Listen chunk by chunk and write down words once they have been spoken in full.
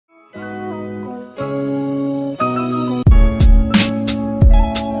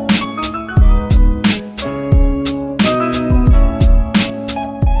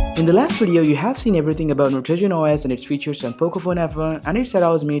video, you have seen everything about Nitrogen OS and its features on Pocophone F1, and it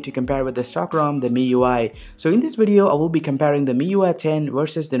allows me to compare with the stock ROM, the MIUI. So in this video, I will be comparing the MIUI 10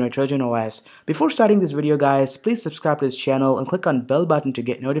 versus the Nitrogen OS. Before starting this video guys, please subscribe to this channel and click on bell button to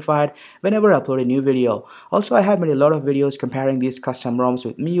get notified whenever I upload a new video. Also, I have made a lot of videos comparing these custom ROMs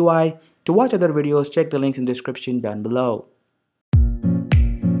with MIUI. To watch other videos, check the links in the description down below.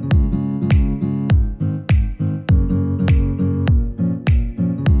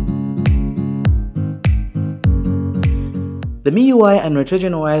 The MIUI and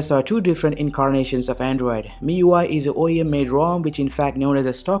Nitrogen OS are two different incarnations of Android. MIUI is an OEM-made ROM, which in fact known as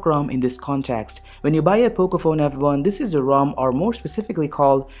a stock ROM in this context. When you buy a Pocophone F1, this is the ROM, or more specifically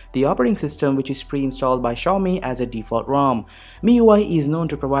called the operating system, which is pre-installed by Xiaomi as a default ROM. MIUI is known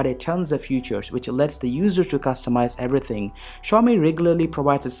to provide tons of features, which lets the user to customize everything. Xiaomi regularly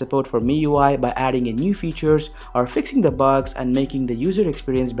provides its support for MIUI by adding in new features or fixing the bugs and making the user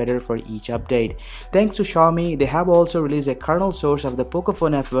experience better for each update. Thanks to Xiaomi, they have also released a kernel source of the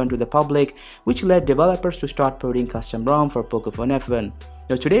Pocophone F1 to the public, which led developers to start putting custom ROM for Pocophone F1.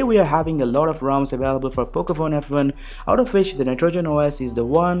 Now today we are having a lot of ROMs available for Pocophone F1, out of which the Nitrogen OS is the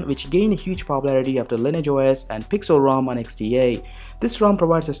one which gained huge popularity after Lineage OS and Pixel ROM on XDA. This ROM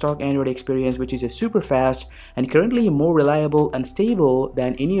provides a stock Android experience which is super fast and currently more reliable and stable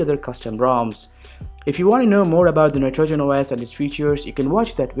than any other custom ROMs. If you want to know more about the Nitrogen OS and its features, you can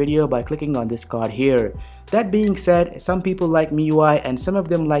watch that video by clicking on this card here. That being said, some people like MIUI and some of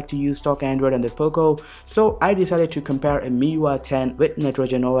them like to use stock Android on their Poco, so I decided to compare a MIUI 10 with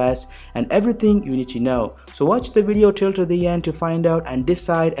Nitrogen OS and everything you need to know. So watch the video till to the end to find out and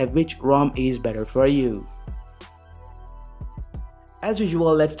decide which ROM is better for you. As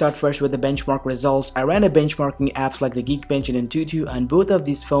usual, let's start first with the benchmark results. I ran a benchmarking apps like the GEEK Bench and Antutu on both of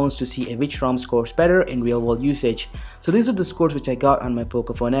these phones to see which ROM scores better in real world usage. So these are the scores which I got on my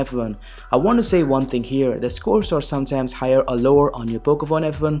Pocophone F1. I want to say one thing here, the scores are sometimes higher or lower on your Pocophone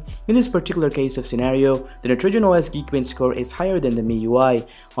F1. In this particular case of scenario, the Nitrogen OS GEEK Bench score is higher than the MIUI.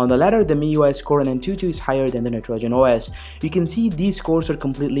 On the latter, the MIUI score on Antutu is higher than the Nitrogen OS. You can see these scores are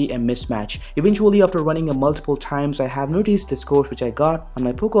completely a mismatch. Eventually, after running a multiple times, I have noticed the scores which I got on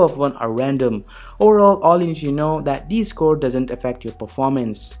my Poco F1 are random. Overall, all you need to know that these score doesn't affect your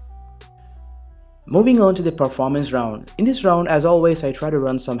performance. Moving on to the performance round. In this round, as always, I try to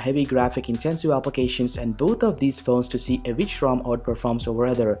run some heavy graphic intensive applications on both of these phones to see which ROM outperforms over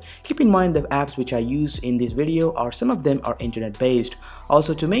other. Keep in mind the apps which I use in this video or some of them are internet based.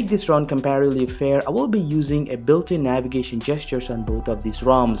 Also, to make this round comparatively fair, I will be using a built-in navigation gestures on both of these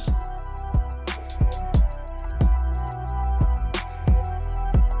ROMs.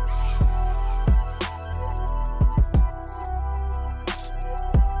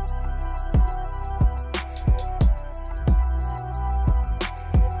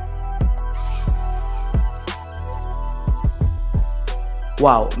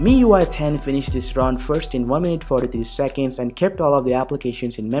 Wow, MIUI 10 finished this round first in 1 minute 43 seconds and kept all of the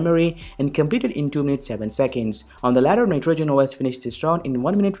applications in memory and completed in 2 minutes 7 seconds. On the latter, Nitrogen OS finished this round in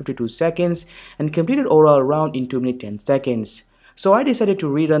 1 minute 52 seconds and completed overall round in 2 minutes 10 seconds. So I decided to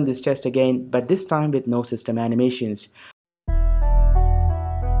rerun this test again, but this time with no system animations.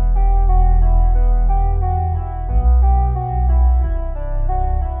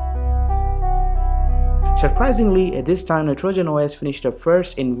 Surprisingly, at this time Nitrogen OS finished up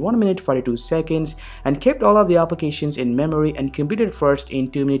first in 1 minute 42 seconds and kept all of the applications in memory and completed first in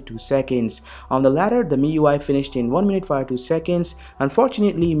 2 minutes 2 seconds. On the latter, the MIUI finished in 1 minute 42 seconds.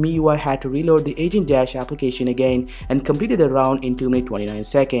 Unfortunately, MIUI had to reload the Agent Dash application again and completed the round in 2 minutes 29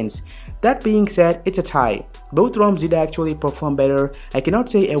 seconds. That being said, it's a tie. Both ROMs did actually perform better. I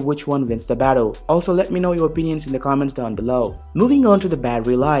cannot say which one wins the battle. Also, let me know your opinions in the comments down below. Moving on to the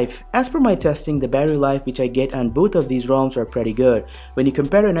battery life. As per my testing, the battery life which I get on both of these ROMs are pretty good. When you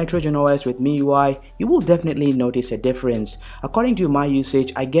compare a Nitrogen OS with MIUI, you will definitely notice a difference. According to my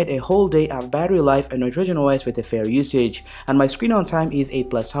usage, I get a whole day of battery life on Nitrogen OS with a fair usage, and my screen on time is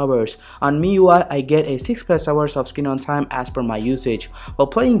 8+ hours. On MIUI, I get a 6+ hours of screen on time as per my usage. While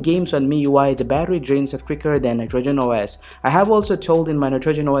playing games on MIUI, the battery drains up quicker than Nitrogen OS. I have also told in my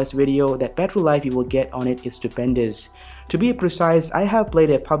Nitrogen OS video that battery life you will get on it is stupendous. To be precise, I have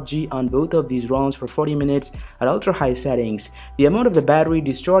played a PUBG on both of these ROMs for 40 minutes at ultra high settings. The amount of the battery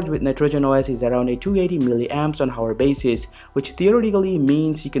discharged with Nitrogen OS is around a 280 mAh on hour basis, which theoretically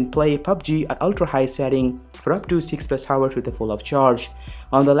means you can play PUBG at ultra high setting for up to 6+ hours with a full of charge.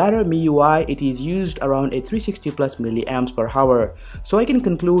 On the latter MIUI, it is used around a 360 plus milliamps per hour. So I can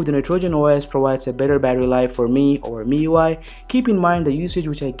conclude the Nitrogen OS provides a better battery life for me over MIUI. Keep in mind the usage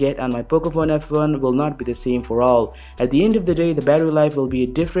which I get on my Pocophone F1 will not be the same for all. At the end of the day, the battery life will be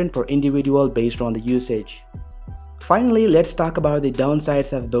different per individual based on the usage. Finally, let's talk about the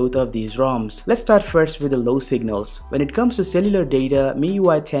downsides of both of these ROMs. Let's start first with the low signals. When it comes to cellular data,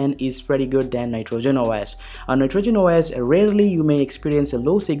 MIUI 10 is pretty good than Nitrogen OS. On Nitrogen OS, rarely you may experience a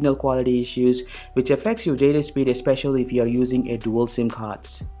low signal quality issues which affects your data speed, especially if you are using a dual SIM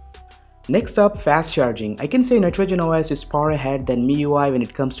cards. Next up, fast charging. I can say Nitrogen OS is far ahead than MIUI when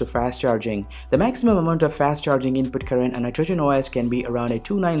it comes to fast charging. The maximum amount of fast charging input current on Nitrogen OS can be around a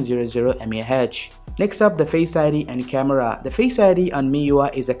 2900 mAh. Next up, the Face ID and camera. The Face ID on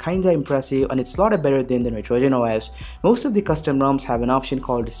MIUI is a kinda impressive and it's a lot better than the Nitrogen OS. Most of the custom ROMs have an option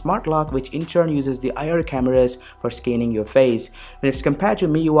called Smart Lock, which in turn uses the IR cameras for scanning your face. When it's compared to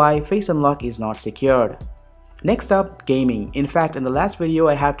MIUI, Face Unlock is not secured. Next up, gaming. In fact, in the last video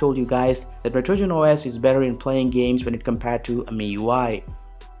I have told you guys that Nitrogen OS is better in playing games when it compared to a MIUI.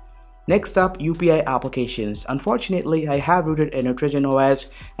 Next up, UPI applications. Unfortunately, I have rooted a Nitrogen OS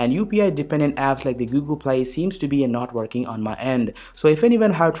and UPI dependent apps like the Google Play seems to be not working on my end. So if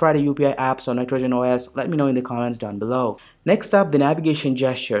anyone have tried a UPI apps on Nitrogen OS, let me know in the comments down below. Next up, the navigation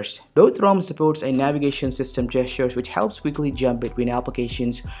gestures. Both ROMs supports a navigation system gestures which helps quickly jump between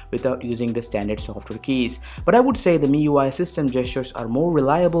applications without using the standard software keys. But I would say the MIUI system gestures are more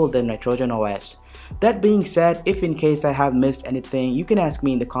reliable than Nitrogen OS. That being said, if in case I have missed anything, you can ask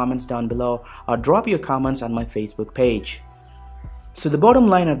me in the comments down below or drop your comments on my Facebook page. So the bottom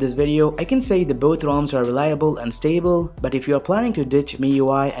line of this video, I can say that both ROMs are reliable and stable, but if you are planning to ditch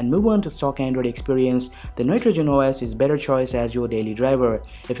MIUI and move on to stock Android experience, the Nitrogen OS is better choice as your daily driver.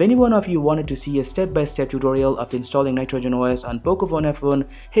 If any one of you wanted to see a step-by-step tutorial of installing Nitrogen OS on Pocophone F1,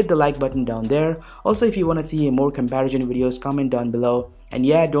 hit the like button down there. Also, if you want to see more comparison videos, comment down below. And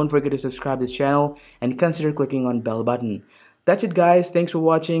yeah, don't forget to subscribe this channel and consider clicking on bell button. That's it guys, thanks for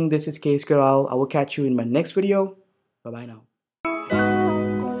watching. This is Case Karal. I will catch you in my next video. Bye bye now.